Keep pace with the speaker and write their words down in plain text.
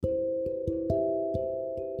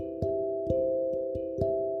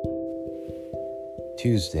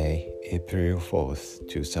Tuesday, April 4th,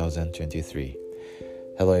 2023.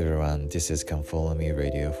 Hello everyone, this is Come Follow Me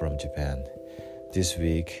Radio from Japan. This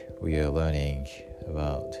week we are learning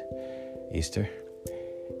about Easter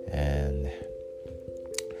and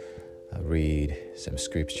read some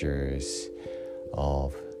scriptures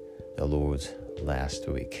of the Lord's last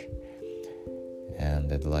week.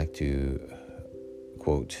 And I'd like to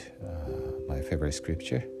quote my favorite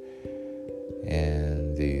scripture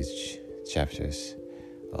in these chapters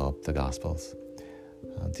of the Gospels.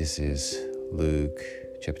 This is Luke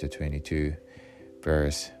chapter 22,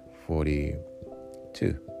 verse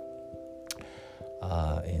 42.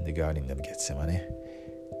 In the Garden of Gethsemane,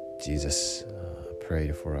 Jesus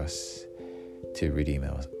prayed for us to redeem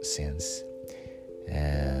our sins.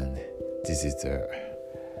 And this is the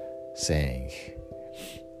saying,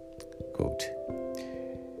 quote,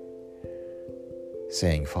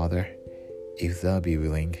 saying, Father, if thou be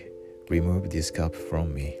willing, remove this cup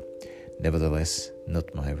from me. Nevertheless,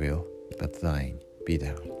 not my will, but thine be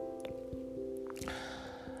done.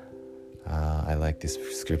 I like this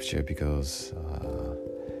scripture because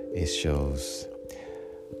it shows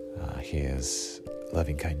his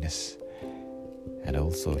loving kindness and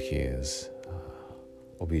also his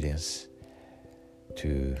obedience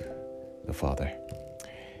to the Father.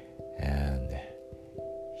 And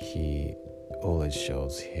he always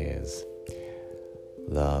shows his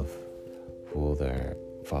love for the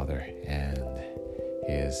Father and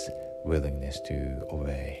his willingness to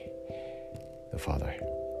obey the Father.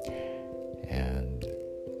 And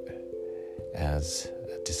as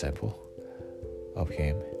a disciple of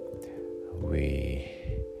him, we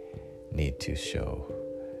need to show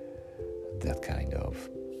that kind of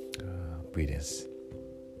obedience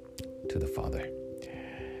to the Father.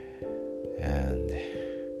 And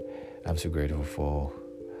I'm so grateful for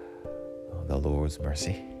the Lord's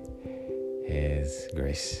mercy, His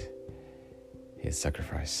grace, His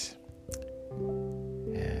sacrifice,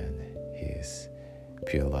 and His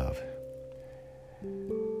pure love.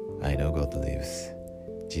 I know God lives.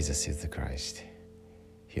 Jesus is the Christ.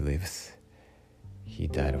 He lives. He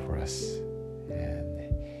died for us,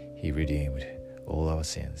 and He redeemed all our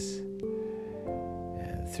sins.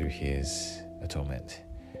 And through His atonement,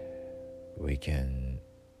 we can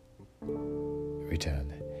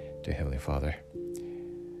return to Heavenly Father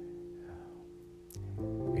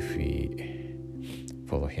if we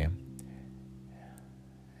follow Him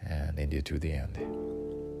and endure to the end.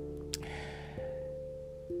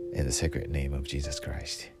 In the sacred name of Jesus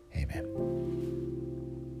Christ, Amen.